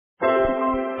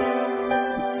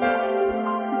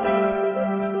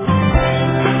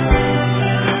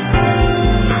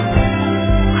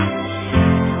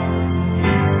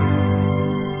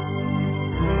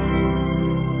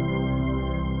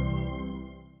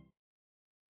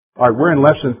All right, we're in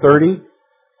Lesson 30,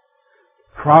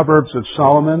 Proverbs of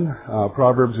Solomon,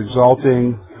 Proverbs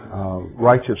exalting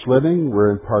righteous living.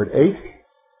 We're in Part 8.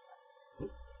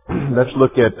 Let's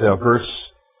look at verse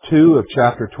 2 of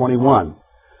chapter 21.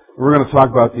 We're going to talk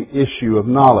about the issue of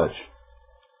knowledge.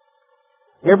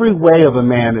 Every way of a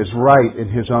man is right in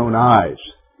his own eyes,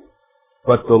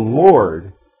 but the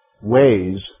Lord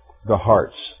weighs the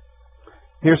hearts.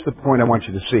 Here's the point I want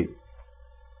you to see.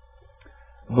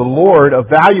 The Lord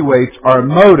evaluates our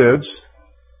motives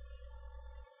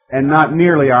and not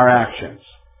merely our actions.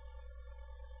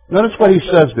 Notice what he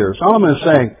says there. Solomon is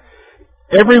saying,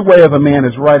 every way of a man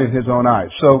is right in his own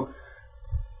eyes. So,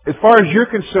 as far as you're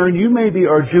concerned, you maybe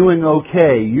are doing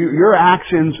okay. Your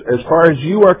actions, as far as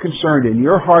you are concerned, in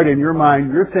your heart and your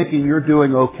mind, you're thinking you're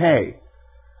doing okay.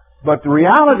 But the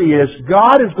reality is,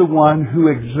 God is the one who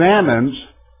examines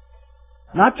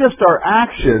not just our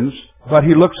actions, but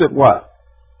He looks at what?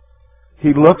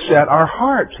 He looks at our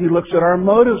hearts. He looks at our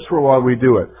motives for why we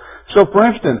do it. So, for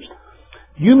instance,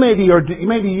 maybe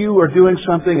you are doing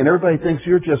something and everybody thinks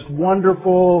you're just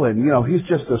wonderful and, he's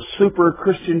just a super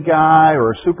Christian guy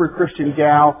or a super Christian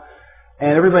gal.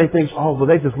 And everybody thinks,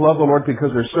 they just love the Lord because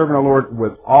they're serving the Lord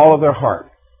with all of their heart.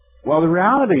 Well, the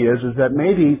reality is that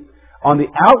maybe on the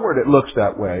outward it looks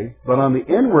that way, but on the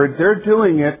inward they're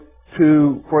doing it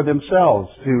for themselves,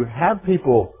 to have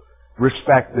people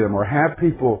respect them or have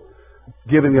people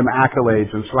giving them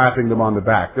accolades and slapping them on the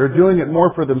back. They're doing it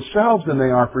more for themselves than they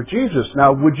are for Jesus.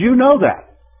 Now, would you know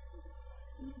that?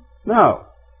 No.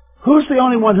 Who's the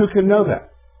only one who can know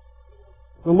that?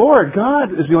 The Lord.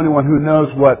 God is the only one who knows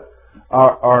what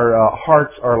our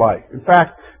hearts are like. In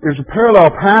fact, there's a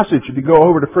parallel passage. If you go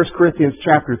over to 1 Corinthians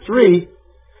chapter 3,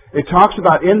 it talks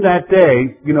about in that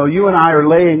day, you and I are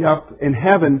laying up in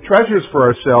heaven treasures for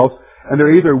ourselves, and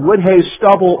they're either wood, hay,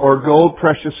 stubble, or gold,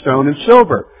 precious stone, and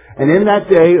silver. And in that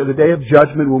day, the day of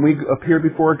judgment, when we appear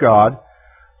before God,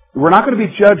 we're not going to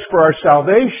be judged for our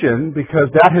salvation because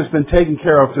that has been taken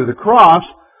care of through the cross,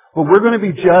 but we're going to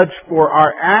be judged for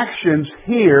our actions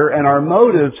here and our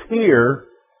motives here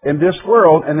in this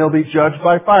world, and they'll be judged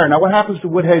by fire. Now, what happens to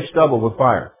wood, hay, stubble with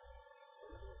fire?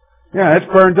 Yeah,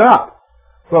 it's burned up.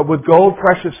 But with gold,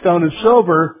 precious stone, and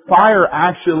silver, fire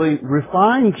actually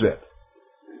refines it.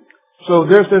 So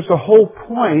there's a whole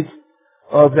point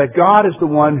of that God is the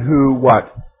one who,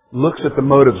 looks at the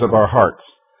motives of our hearts.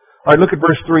 All right, look at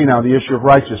verse 3 now, the issue of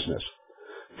righteousness.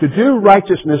 To do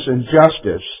righteousness and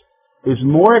justice is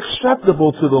more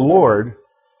acceptable to the Lord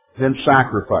than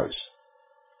sacrifice.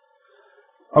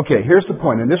 Okay, here's the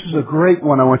point, and this is a great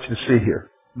one I want you to see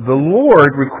here. The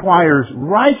Lord requires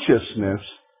righteousness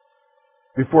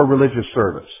before religious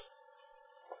service.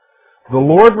 The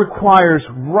Lord requires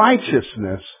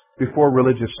righteousness before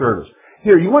religious service.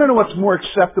 Here, you want to know what's more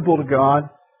acceptable to God?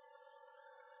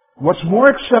 What's more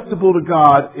acceptable to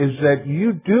God is that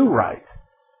you do right,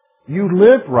 you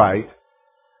live right,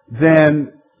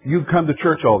 than you come to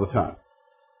church all the time.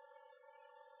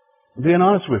 I'm being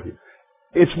honest with you.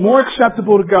 It's more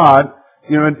acceptable to God,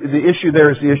 the issue there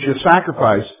is the issue of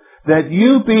sacrifice, that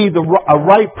you be a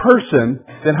right person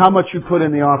than how much you put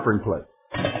in the offering plate.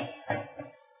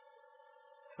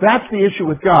 That's the issue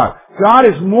with God. God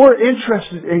is more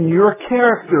interested in your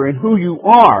character and who you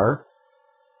are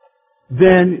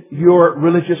than your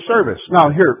religious service.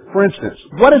 Now here, for instance,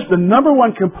 what is the number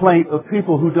one complaint of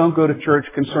people who don't go to church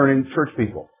concerning church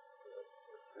people?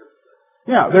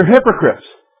 Yeah, they're hypocrites.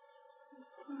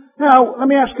 Now, let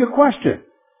me ask you a question.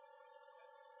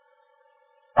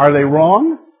 Are they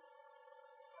wrong?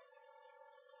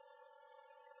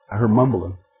 I heard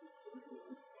mumbling.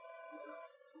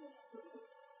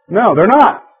 No, they're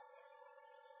not.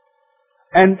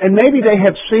 And maybe they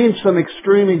have seen some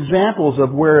extreme examples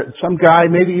of where some guy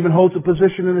maybe even holds a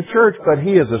position in the church, but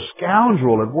he is a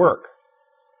scoundrel at work.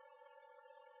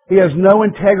 He has no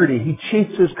integrity. He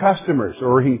cheats his customers,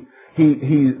 or he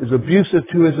is abusive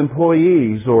to his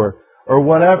employees, or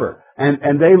whatever.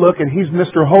 And they look and he's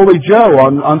Mr. Holy Joe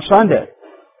on Sunday.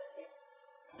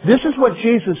 This is what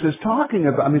Jesus is talking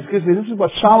about. This is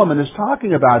what Solomon is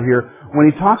talking about here when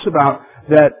he talks about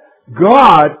that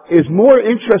God is more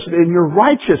interested in your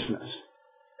righteousness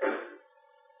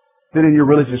than in your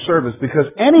religious service, because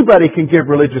anybody can give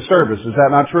religious service. Is that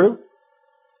not true?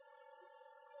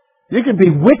 You can be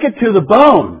wicked to the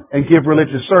bone and give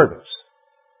religious service.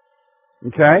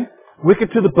 Okay?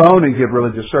 Wicked to the bone and give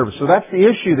religious service. So that's the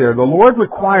issue there. The Lord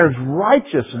requires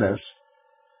righteousness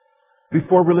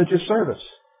before religious service.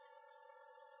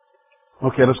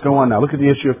 Okay, let's go on now. Look at the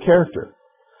issue of character.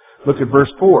 Look at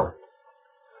verse 4.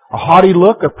 A haughty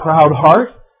look, a proud heart,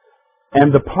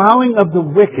 and the plowing of the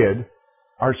wicked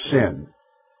are sin.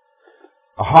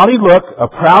 A haughty look, a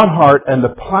proud heart, and the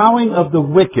plowing of the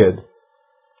wicked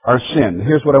are sin.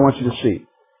 Here's what I want you to see.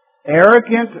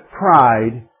 Arrogant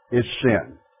pride is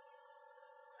sin.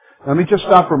 Let me just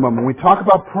stop for a moment. When we talk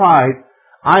about pride,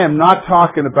 I am not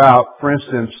talking about, for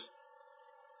instance,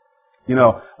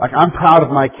 like I'm proud of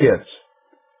my kids.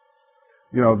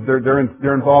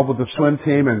 They're involved with the swim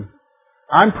team, and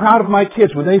I'm proud of my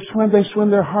kids. When they swim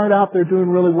their heart out. They're doing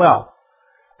really well.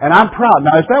 And I'm proud.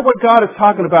 Now, is that what God is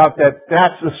talking about,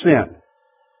 that's a sin?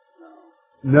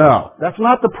 No. That's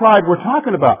not the pride we're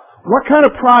talking about. What kind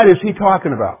of pride is he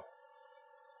talking about?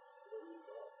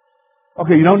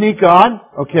 Okay, you don't need God.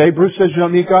 Okay, Bruce says you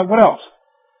don't need God. What else?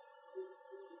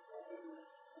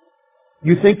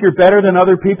 You think you're better than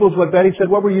other people is what Betty said.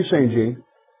 What were you saying, Gene?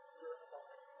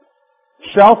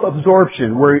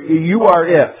 Self-absorption, where you are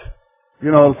it.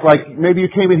 It's like maybe you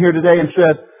came in here today and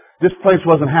said, this place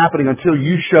wasn't happening until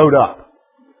you showed up.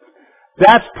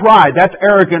 That's pride. That's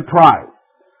arrogant pride.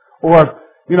 Or,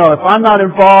 if I'm not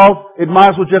involved, it might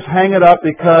as well just hang it up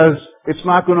because it's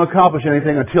not going to accomplish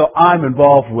anything until I'm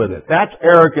involved with it. That's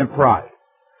arrogant pride.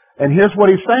 And here's what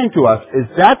he's saying to us, is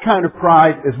that kind of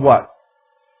pride is what?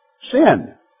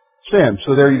 Sin. Sin.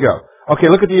 So there you go. Okay,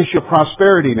 look at the issue of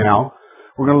prosperity now.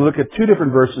 We're going to look at two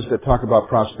different verses that talk about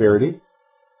prosperity.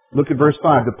 Look at verse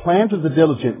 5. The plans of the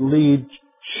diligent lead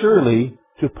surely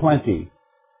to plenty,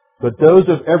 but those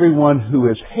of everyone who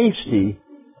is hasty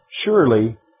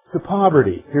surely to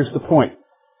poverty. Here's the point.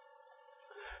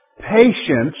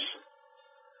 Patience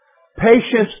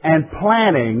and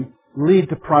planning lead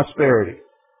to prosperity.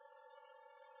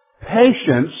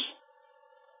 Patience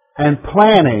and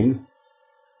planning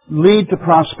lead to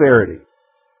prosperity.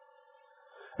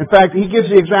 In fact, he gives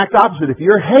the exact opposite. If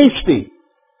you're hasty,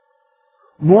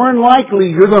 more than likely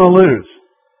you're going to lose.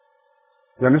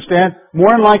 You understand?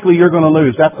 More than likely you're going to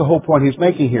lose. That's the whole point he's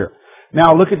making here.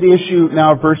 Now look at the issue,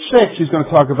 now verse 6, he's going to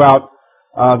talk about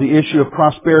the issue of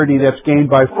prosperity that's gained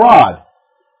by fraud.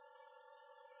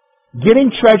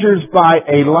 Getting treasures by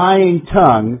a lying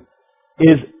tongue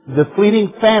is the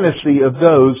fleeting fantasy of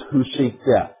those who seek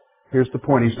death. Here's the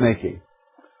point he's making.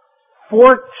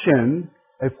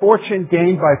 A fortune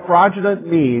gained by fraudulent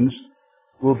means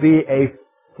will be a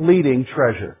fleeting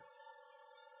treasure.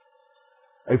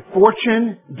 A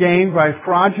fortune gained by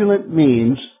fraudulent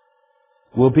means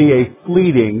will be a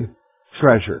fleeting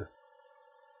treasure.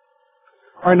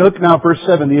 All right, look now at verse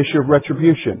 7, the issue of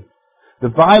retribution. The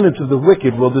violence of the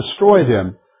wicked will destroy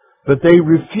them, but they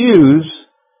refuse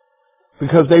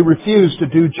because they refuse to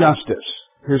do justice.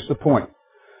 Here's the point.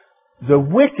 The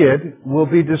wicked will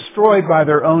be destroyed by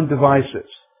their own devices.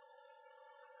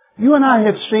 You and I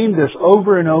have seen this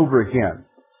over and over again,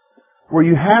 where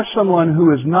you have someone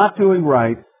who is not doing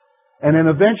right, and then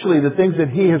eventually the things that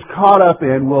he has caught up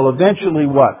in will eventually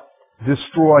what?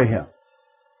 Destroy him.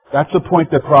 That's the point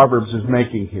that Proverbs is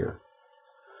making here.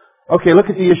 Okay, look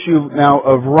at the issue now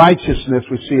of righteousness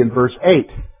we see in verse 8.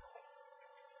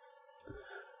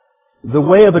 The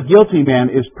way of a guilty man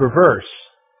is perverse,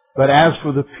 but as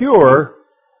for the pure,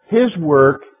 his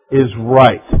work is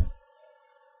right.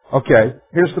 Okay,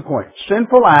 here's the point.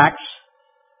 Sinful acts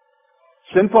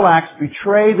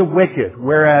betray the wicked,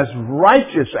 whereas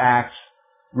righteous acts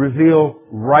reveal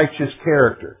righteous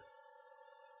character.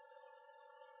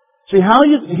 See,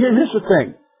 here's the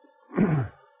thing.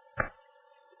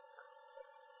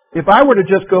 If I were to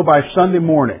just go by Sunday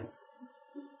morning,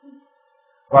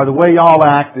 by the way y'all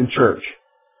act in church,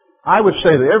 I would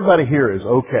say that everybody here is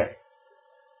okay.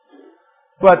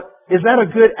 But is that a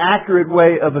good, accurate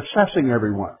way of assessing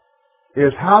everyone?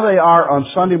 Is how they are on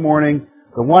Sunday morning,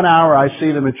 the 1 hour I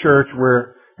see them in church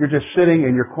where you're just sitting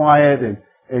and you're quiet and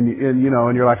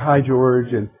you're like, hi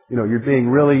George, and you're being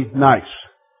really nice.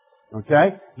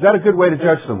 Okay? Is that a good way to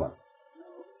judge someone?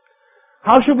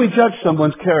 How should we judge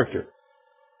someone's character?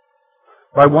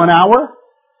 By 1 hour?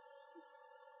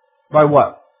 By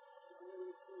what?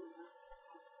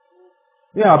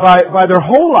 Yeah, by their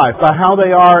whole life, by how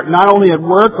they are not only at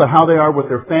work, but how they are with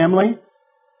their family,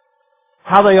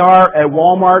 how they are at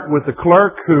Walmart with the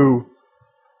clerk who's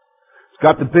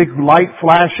got the big light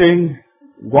flashing,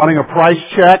 wanting a price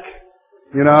check,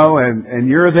 and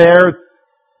you're there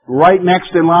right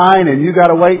next in line and you got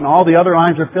to wait and all the other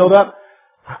lines are filled up.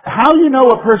 How do you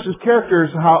know a person's character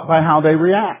is by how they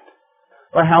react?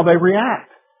 By how they react.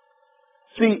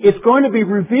 See, it's going to be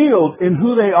revealed in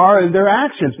who they are and their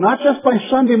actions, not just by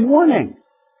Sunday morning.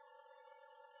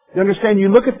 You understand? You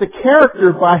look at the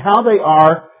character by how they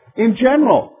are in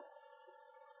general.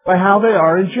 By how they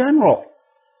are in general.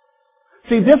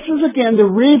 See, this is again the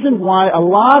reason why a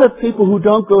lot of people who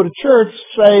don't go to church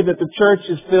say that the church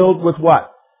is filled with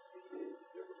what?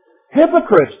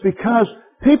 Hypocrites, because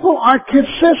people aren't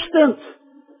consistent.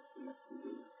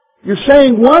 You're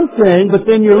saying one thing, but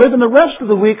then you're living the rest of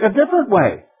the week a different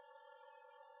way.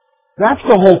 That's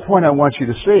the whole point I want you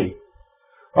to see.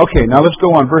 Okay, now let's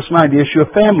go on. Verse 9, the issue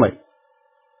of family.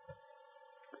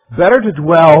 Better to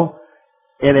dwell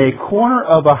in a corner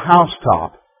of a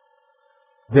housetop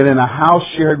than in a house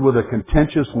shared with a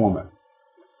contentious woman.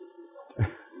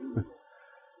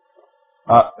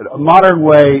 A modern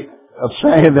way of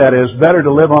saying that is better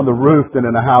to live on the roof than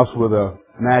in a house with a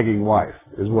nagging wife,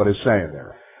 is what it's saying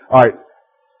there. All right,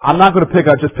 I'm not going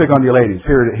to just pick on you ladies.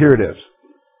 Here it is.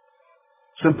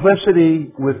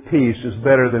 Simplicity with peace is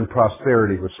better than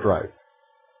prosperity with strife.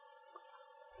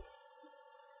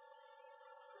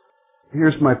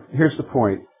 Here's the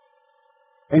point.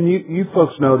 And you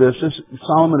folks know this.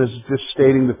 Solomon is just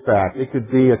stating the fact. It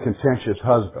could be a contentious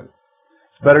husband.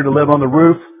 It's better to live on the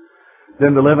roof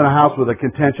than to live in a house with a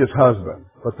contentious husband.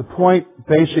 But the point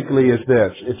basically is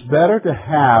this. It's better to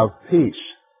have peace,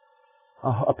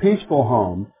 a peaceful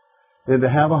home, than to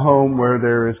have a home where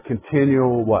there is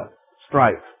continual what?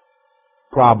 Strife.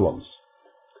 Problems.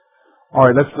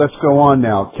 All right, let's go on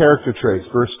now. Character traits.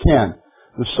 Verse 10.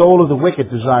 The soul of the wicked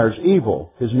desires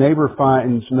evil. His neighbor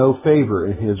finds no favor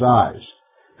in his eyes.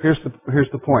 Here's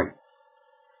the point.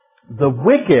 The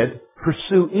wicked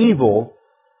pursue evil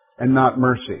and not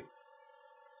mercy.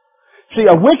 See,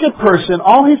 a wicked person,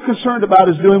 all he's concerned about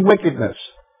is doing wickedness.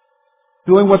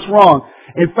 Doing what's wrong.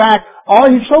 In fact,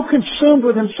 he's so consumed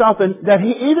with himself that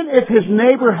even if his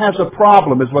neighbor has a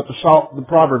problem, is what the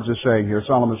Proverbs is saying here,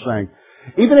 Solomon is saying.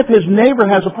 Even if his neighbor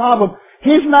has a problem,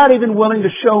 he's not even willing to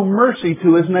show mercy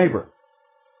to his neighbor.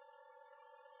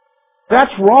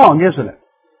 That's wrong, isn't it?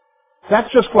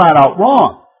 That's just flat out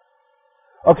wrong.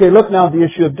 Okay, look now at the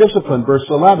issue of discipline, verse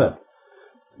 11.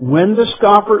 When the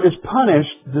scoffer is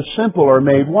punished, the simple are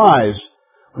made wise.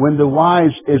 When the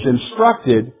wise is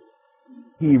instructed,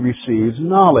 he receives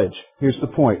knowledge. Here's the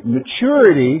point.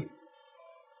 Maturity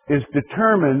is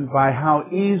determined by how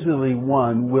easily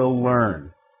one will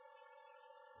learn.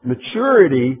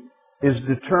 Maturity is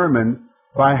determined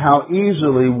by how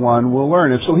easily one will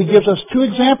learn. And so he gives us two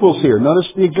examples here.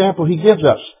 Notice the example he gives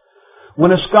us.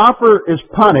 When a scoffer is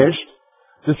punished,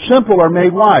 the simple are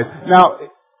made wise. Now,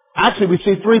 actually we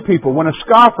see three people. When a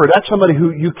scoffer, that's somebody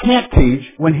who you can't teach.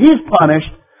 When he's punished,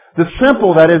 the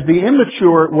simple, that is the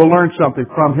immature, will learn something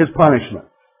from his punishment.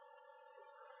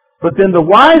 But then the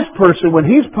wise person, when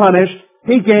he's punished,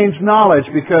 he gains knowledge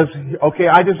because, okay,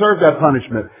 I deserve that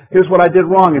punishment. Here's what I did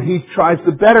wrong, and he tries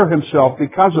to better himself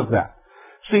because of that.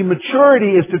 See,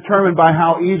 maturity is determined by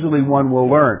how easily one will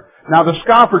learn. Now the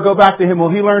scoffer, go back to him, will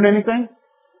he learn anything?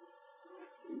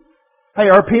 Hey,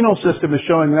 our penal system is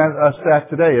showing us that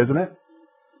today, isn't it?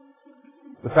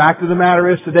 The fact of the matter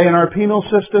is, today in our penal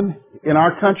system, in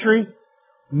our country,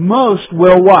 most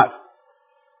will what?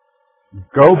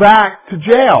 Go back to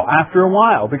jail after a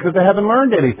while because they haven't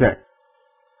learned anything.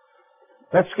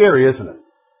 That's scary, isn't it?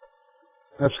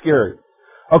 That's scary.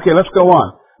 Okay, let's go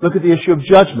on. Look at the issue of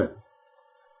judgment.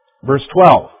 Verse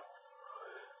 12.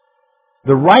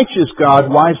 The righteous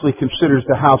God wisely considers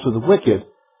the house of the wicked,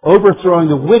 overthrowing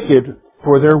the wicked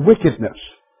for their wickedness.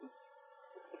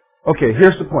 Okay,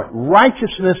 here's the point.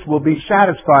 Righteousness will be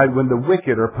satisfied when the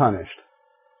wicked are punished.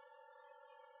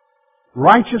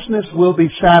 Righteousness will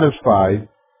be satisfied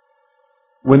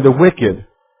when the wicked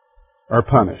are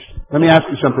punished. Let me ask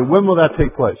you something. When will that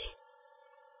take place?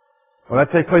 Will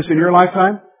that take place in your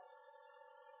lifetime?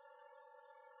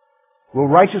 Will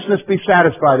righteousness be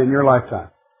satisfied in your lifetime?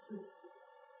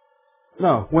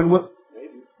 No. When will?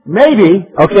 Maybe.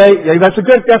 Okay. That's a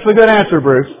good answer,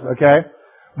 Bruce. Okay.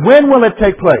 When will it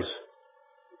take place?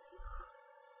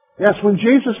 Yes, when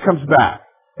Jesus comes back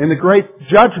in the great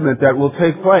judgment that will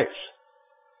take place.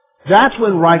 That's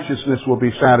when righteousness will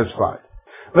be satisfied.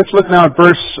 Let's look now at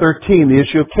verse 13, the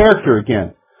issue of character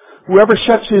again. Whoever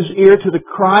shuts his ear to the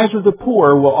cries of the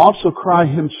poor will also cry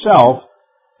himself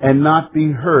and not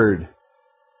be heard.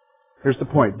 Here's the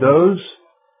point. Those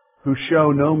who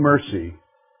show no mercy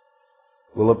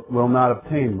will not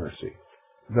obtain mercy.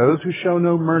 Those who show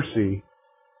no mercy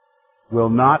will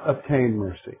not obtain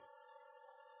mercy.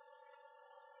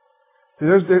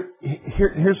 Here's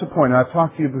the point, and I've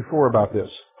talked to you before about this.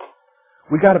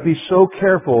 We got to be so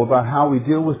careful about how we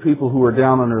deal with people who are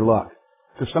down on their luck.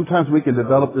 Because sometimes we can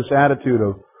develop this attitude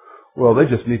of, well, they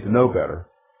just need to know better.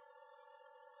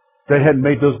 If they hadn't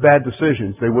made those bad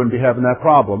decisions, they wouldn't be having that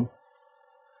problem.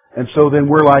 And so then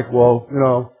we're like, well,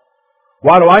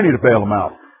 why do I need to bail them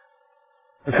out?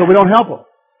 And so we don't help them.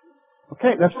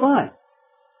 Okay, that's fine.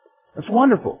 That's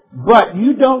wonderful. But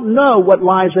you don't know what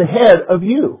lies ahead of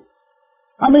you.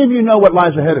 How many of you know what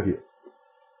lies ahead of you?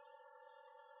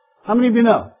 How many of you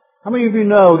know? How many of you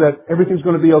know that everything's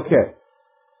going to be okay?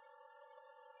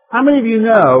 How many of you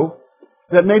know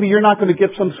that maybe you're not going to get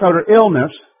some sort of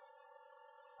illness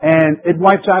and it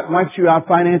wipes you out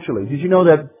financially? Did you know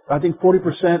that I think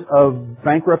 40% of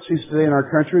bankruptcies today in our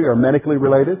country are medically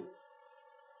related?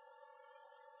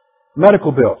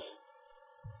 Medical bills.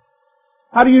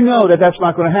 How do you know that that's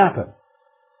not going to happen?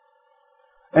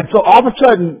 And so all of a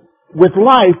sudden, with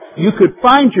life, you could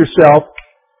find yourself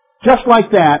just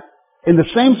like that in the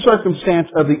same circumstance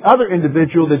of the other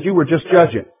individual that you were just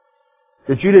judging,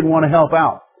 that you didn't want to help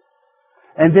out.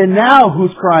 And then now,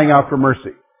 who's crying out for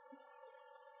mercy?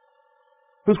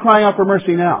 Who's crying out for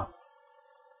mercy now?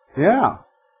 Yeah.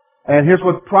 And here's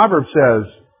what Proverbs says,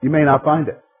 you may not find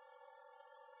it.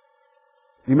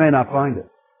 You may not find it.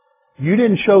 You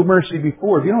didn't show mercy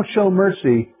before. If you don't show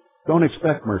mercy, don't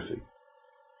expect mercy.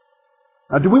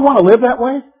 Now, do we want to live that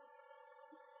way?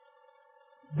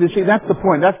 You see, that's the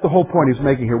point. That's the whole point he's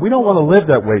making here. We don't want to live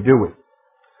that way, do we?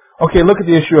 Okay, look at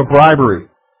the issue of bribery.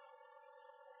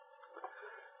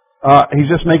 He's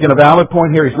just making a valid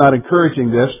point here. He's not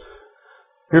encouraging this.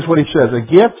 Here's what he says. A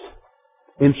gift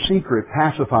in secret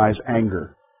pacifies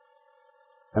anger,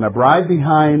 and a bribe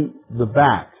behind the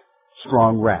back,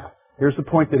 strong wrath. Here's the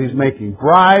point that he's making.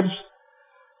 Bribes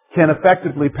can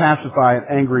effectively pacify an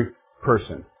angry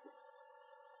person.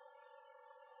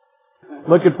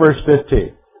 Look at verse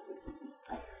 15.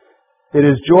 It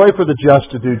is joy for the just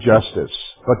to do justice,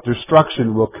 but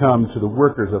destruction will come to the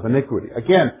workers of iniquity.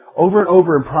 Again, over and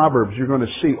over in Proverbs, you're going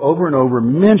to see over and over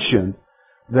mentioned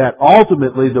that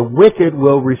ultimately the wicked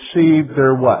will receive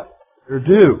their what? Their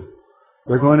due.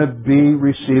 They're going to be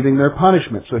receiving their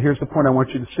punishment. So here's the point I want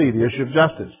you to see, the issue of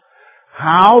justice.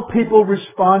 How people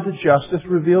respond to justice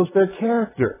reveals their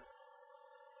character.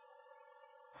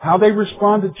 How they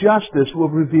respond to justice will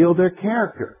reveal their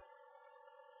character.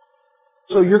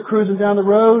 So you're cruising down the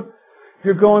road,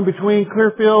 you're going between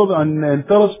Clearfield and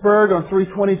Phillipsburg on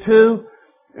 322,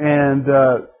 and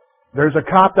there's a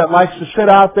cop that likes to sit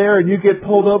out there, and you get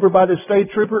pulled over by the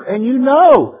state trooper, and you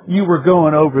know you were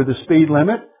going over the speed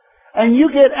limit, and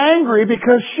you get angry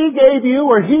because she gave you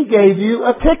or he gave you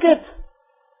a ticket.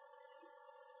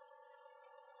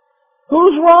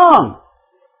 Who's wrong?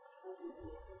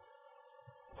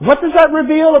 What does that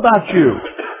reveal about you?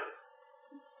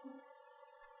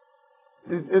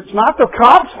 It's not the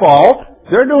cop's fault.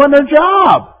 They're doing their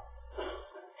job.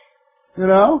 You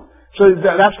know? So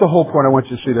that's the whole point I want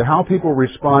you to see, that how people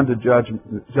respond to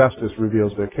justice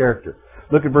reveals their character.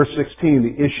 Look at verse 16,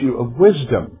 the issue of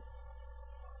wisdom.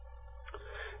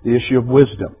 The issue of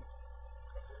wisdom.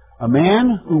 A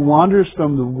man who wanders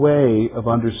from the way of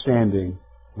understanding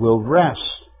will rest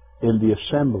in the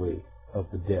assembly of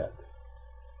the dead.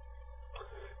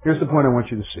 Here's the point I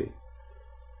want you to see.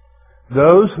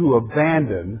 Those who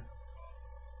abandon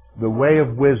the way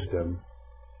of wisdom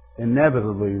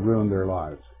inevitably ruin their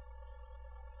lives.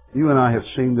 You and I have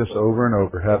seen this over and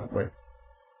over, haven't we?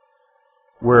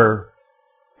 Where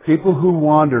people who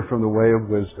wander from the way of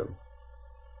wisdom,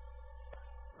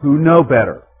 who know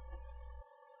better,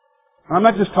 I'm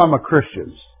not just talking about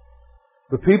Christians,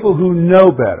 the people who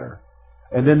know better,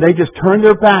 and then they just turn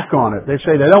their back on it. They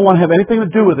say they don't want to have anything to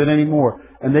do with it anymore,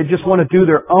 and they just want to do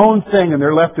their own thing, and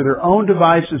they're left to their own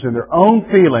devices and their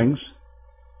own feelings.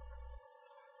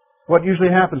 What usually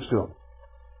happens to them?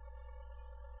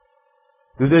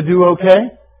 Do they do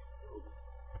okay?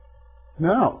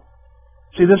 No.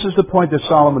 See, this is the point that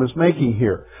Solomon is making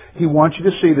here. He wants you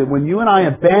to see that when you and I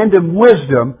abandon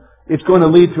wisdom, it's going to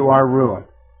lead to our ruin.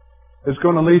 It's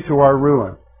going to lead to our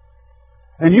ruin.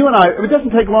 And you and I, it doesn't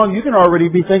take long, you can already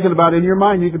be thinking about in your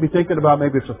mind, you can be thinking about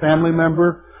maybe it's a family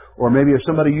member, or maybe it's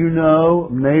somebody you know,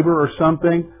 a neighbor or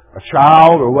something, a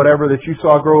child or whatever that you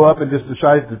saw grow up and just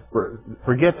decided to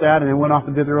forget that and then went off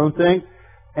and did their own thing.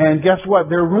 And guess what?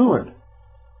 They're ruined.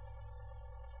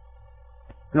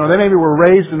 You know, they maybe were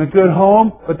raised in a good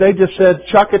home, but they just said,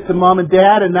 chuck it to mom and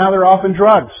dad, and now they're off in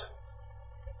drugs.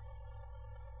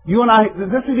 You and I,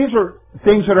 these are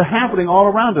things that are happening all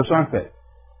around us, aren't they?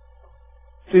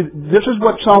 See, this is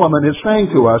what Solomon is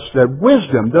saying to us, that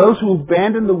wisdom, those who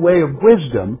abandon the way of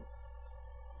wisdom,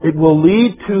 it will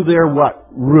lead to their what?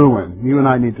 Ruin. You and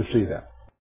I need to see that.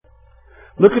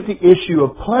 Look at the issue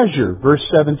of pleasure, verse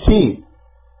 17.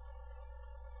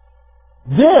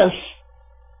 This,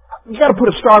 you've got to put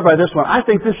a star by this one. I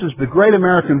think this is the great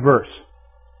American verse.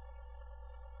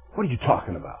 What are you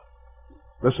talking about?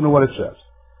 Listen to what it says.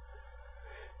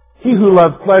 He who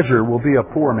loves pleasure will be a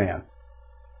poor man,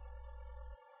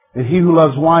 and he who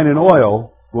loves wine and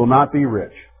oil will not be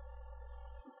rich.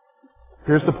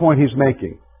 Here's the point he's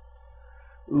making.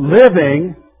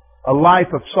 living a life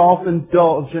of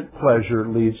self-indulgent pleasure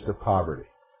leads to poverty.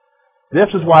 This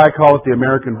is why I call it the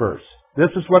American verse. This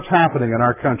is what's happening in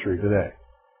our country today.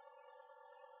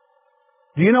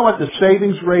 Do you know what the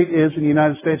savings rate is in the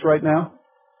United States right now?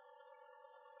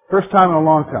 First time in a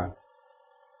long time.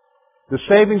 The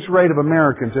savings rate of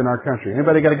Americans in our country.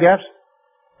 Anybody got a guess?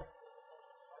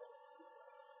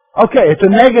 Okay, it's a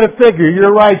negative figure.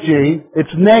 You're right, Gene. It's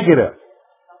negative.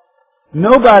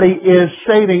 Nobody is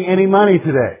saving any money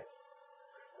today.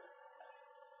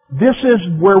 This is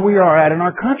where we are at in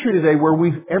our country today, where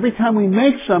every time we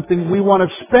make something, we want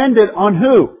to spend it on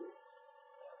who?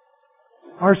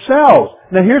 Ourselves.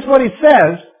 Now here's what he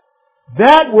says.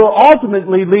 That will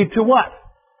ultimately lead to what?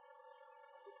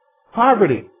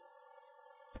 Poverty.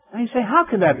 And you say, how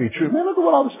can that be true? Man, look at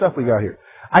all the stuff we got here.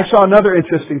 I saw another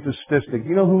interesting statistic.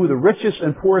 You know who the richest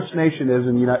and poorest nation is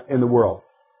in the world?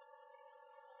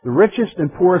 The richest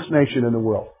and poorest nation in the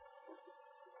world.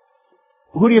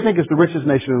 Who do you think is the richest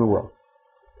nation in the world?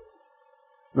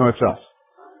 No, it's us.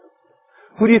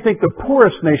 Who do you think the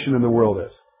poorest nation in the world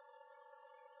is?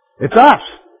 It's us.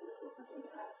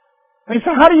 And you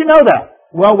say, how do you know that?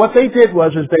 Well, what they did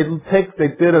was they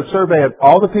did a survey of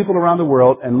all the people around the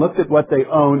world and looked at what they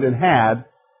owned and had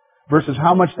versus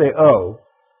how much they owe.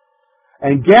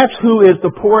 And guess who is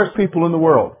the poorest people in the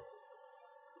world?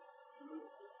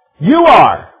 You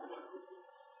are.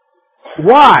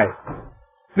 Why?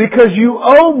 Because you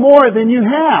owe more than you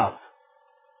have.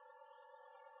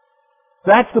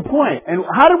 That's the point. And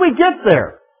how did we get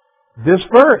there? This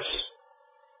verse.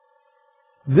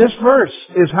 This verse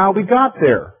is how we got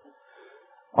there.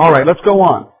 All right, let's go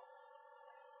on.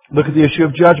 Look at the issue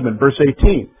of judgment, verse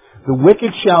 18. The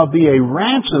wicked shall be a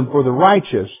ransom for the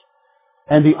righteous,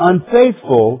 and the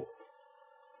unfaithful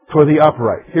for the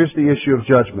upright. Here's the issue of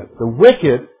judgment. The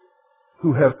wicked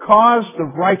who have caused the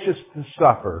righteous to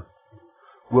suffer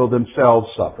will themselves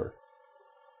suffer.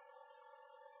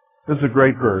 This is a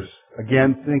great verse.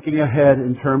 Again, thinking ahead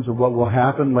in terms of what will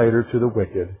happen later to the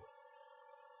wicked.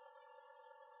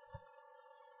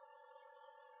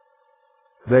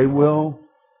 They will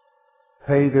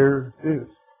pay their dues.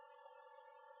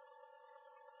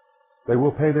 They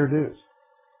will pay their dues.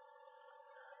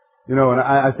 You know, and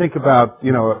I think about,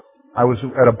 I was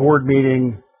at a board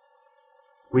meeting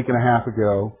a week and a half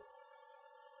ago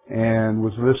and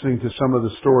was listening to some of the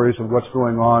stories of what's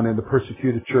going on in the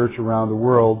persecuted church around the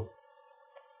world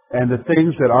and the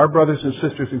things that our brothers and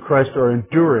sisters in Christ are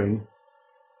enduring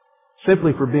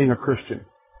simply for being a Christian.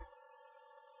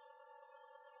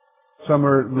 Some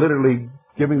are literally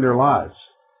giving their lives.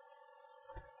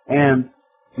 And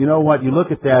you know what? You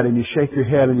look at that and you shake your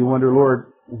head and you wonder, Lord,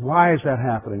 why is that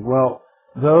happening? Well,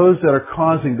 those that are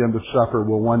causing them to suffer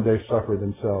will one day suffer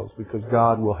themselves because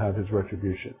God will have His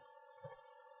retribution.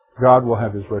 God will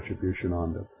have His retribution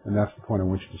on them. And that's the point I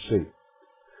want you to see.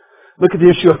 Look at the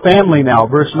issue of family now,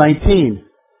 verse 19.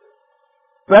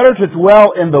 Better to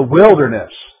dwell in the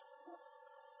wilderness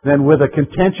than with a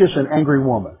contentious and angry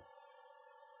woman.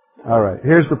 All right,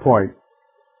 here's the point.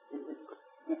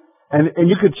 And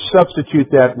you could substitute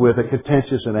that with a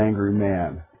contentious and angry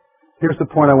man. Here's the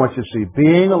point I want you to see.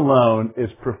 Being alone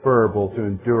is preferable to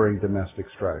enduring domestic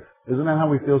strife. Isn't that how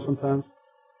we feel sometimes?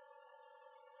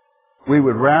 We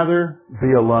would rather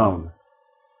be alone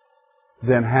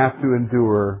than have to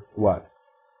endure what?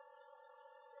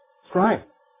 Strife.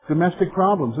 Domestic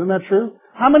problems. Isn't that true?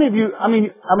 How many of you,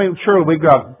 surely we've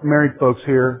got married folks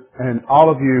here, and all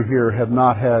of you here have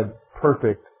not had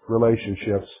perfect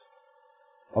relationships,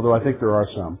 although I think there are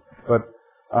some. But,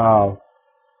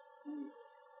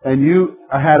 and you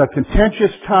had a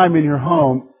contentious time in your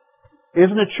home,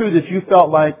 isn't it true that you felt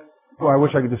like, oh, I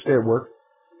wish I could just stay at work?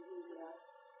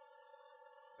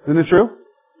 Isn't it true?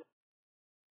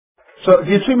 So,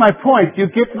 do you see my point? You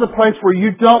get to the place where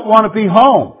you don't want to be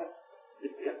home.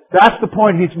 That's the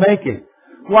point he's making.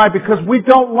 Why? Because we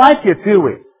don't like it, do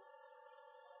we?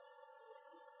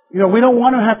 We don't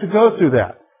want to have to go through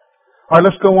that. All right,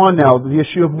 let's go on now to the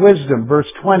issue of wisdom, verse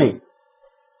 20.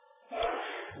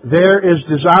 There is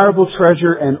desirable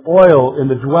treasure and oil in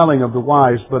the dwelling of the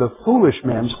wise, but a foolish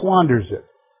man squanders it.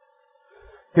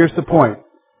 Here's the point.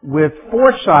 With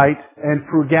foresight and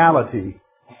frugality,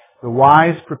 the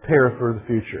wise prepare for the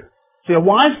future. See, a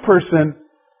wise person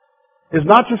is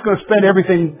not just going to spend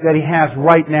everything that he has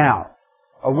right now.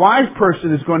 A wise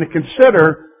person is going to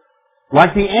consider,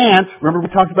 like the ant, remember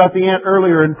we talked about the ant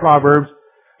earlier in Proverbs,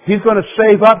 he's going to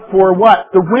save up for what?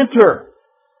 The winter.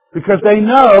 Because they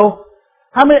know,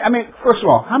 first of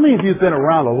all, how many of you have been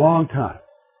around a long time?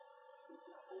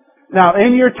 Now,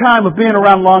 in your time of being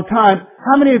around a long time,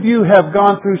 how many of you have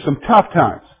gone through some tough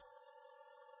times?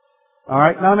 All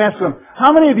right? Now I'm asking them,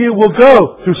 how many of you will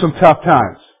go through some tough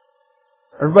times?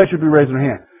 Everybody should be raising their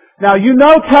hand. Now, you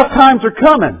know tough times are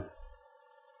coming.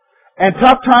 And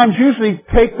tough times usually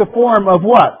take the form of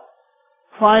what?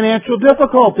 Financial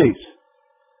difficulties.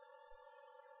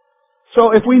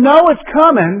 So if we know it's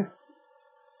coming,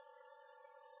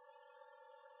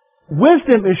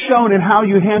 wisdom is shown in how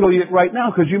you handle it right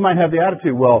now, because you might have the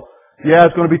attitude, well, yeah,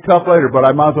 it's going to be tough later, but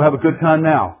I might as well have a good time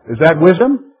now. Is that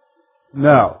wisdom?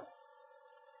 No.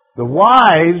 The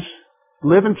wise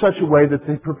live in such a way that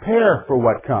they prepare for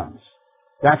what comes.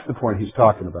 That's the point he's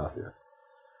talking about here.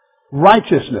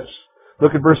 Righteousness.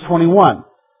 Look at verse 21.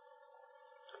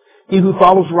 He who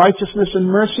follows righteousness and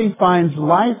mercy finds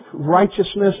life,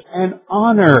 righteousness, and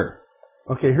honor.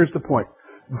 Okay, here's the point.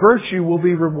 Virtue will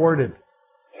be rewarded.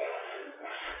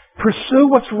 Pursue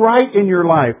what's right in your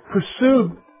life.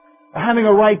 Pursue having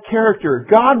a right character.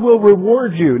 God will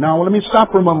reward you. Now, let me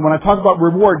stop for a moment. When I talk about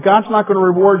reward, God's not going to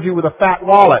reward you with a fat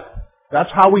wallet.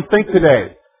 That's how we think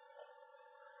today.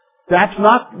 That's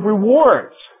not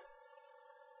rewards.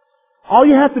 All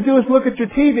you have to do is look at your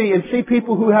TV and see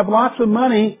people who have lots of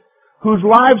money, whose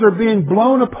lives are being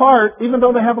blown apart, even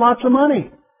though they have lots of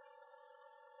money.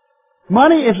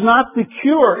 Money is not the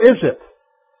cure, is it?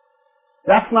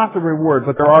 That's not the reward,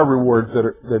 but there are rewards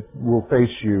that will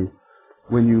face you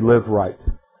when you live right.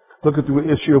 Look at the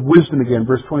issue of wisdom again,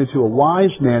 verse 22. A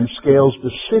wise man scales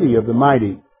the city of the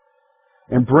mighty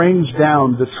and brings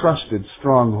down the trusted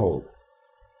stronghold.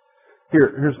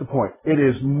 Here's the point. It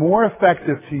is more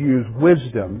effective to use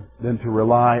wisdom than to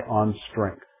rely on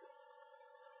strength.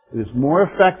 It is more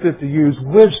effective to use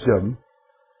wisdom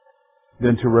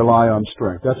than to rely on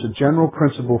strength. That's a general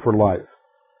principle for life.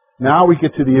 Now we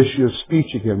get to the issue of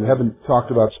speech again. We haven't talked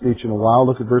about speech in a while.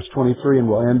 Look at verse 23 and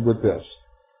we'll end with this.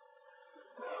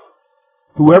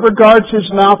 Whoever guards his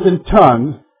mouth and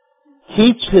tongue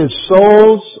keeps his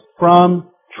souls from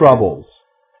troubles.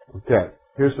 Okay,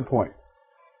 here's the point.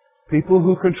 People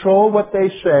who control what they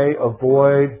say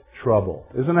avoid trouble.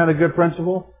 Isn't that a good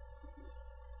principle?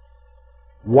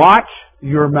 Watch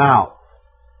your mouth.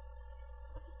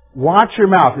 Watch your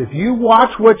mouth. If you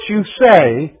watch what you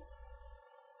say,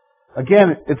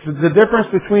 again, it's the difference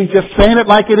between just saying it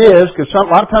like it is, because a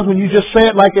lot of times when you just say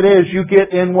it like it is, you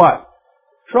get in what?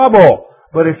 Trouble.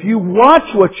 But if you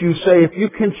watch what you say, if you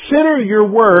consider your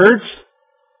words,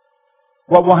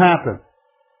 what will happen?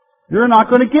 You're not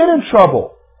going to get in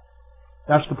trouble.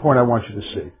 That's the point I want you to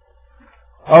see.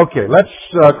 Okay, let's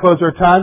close our time.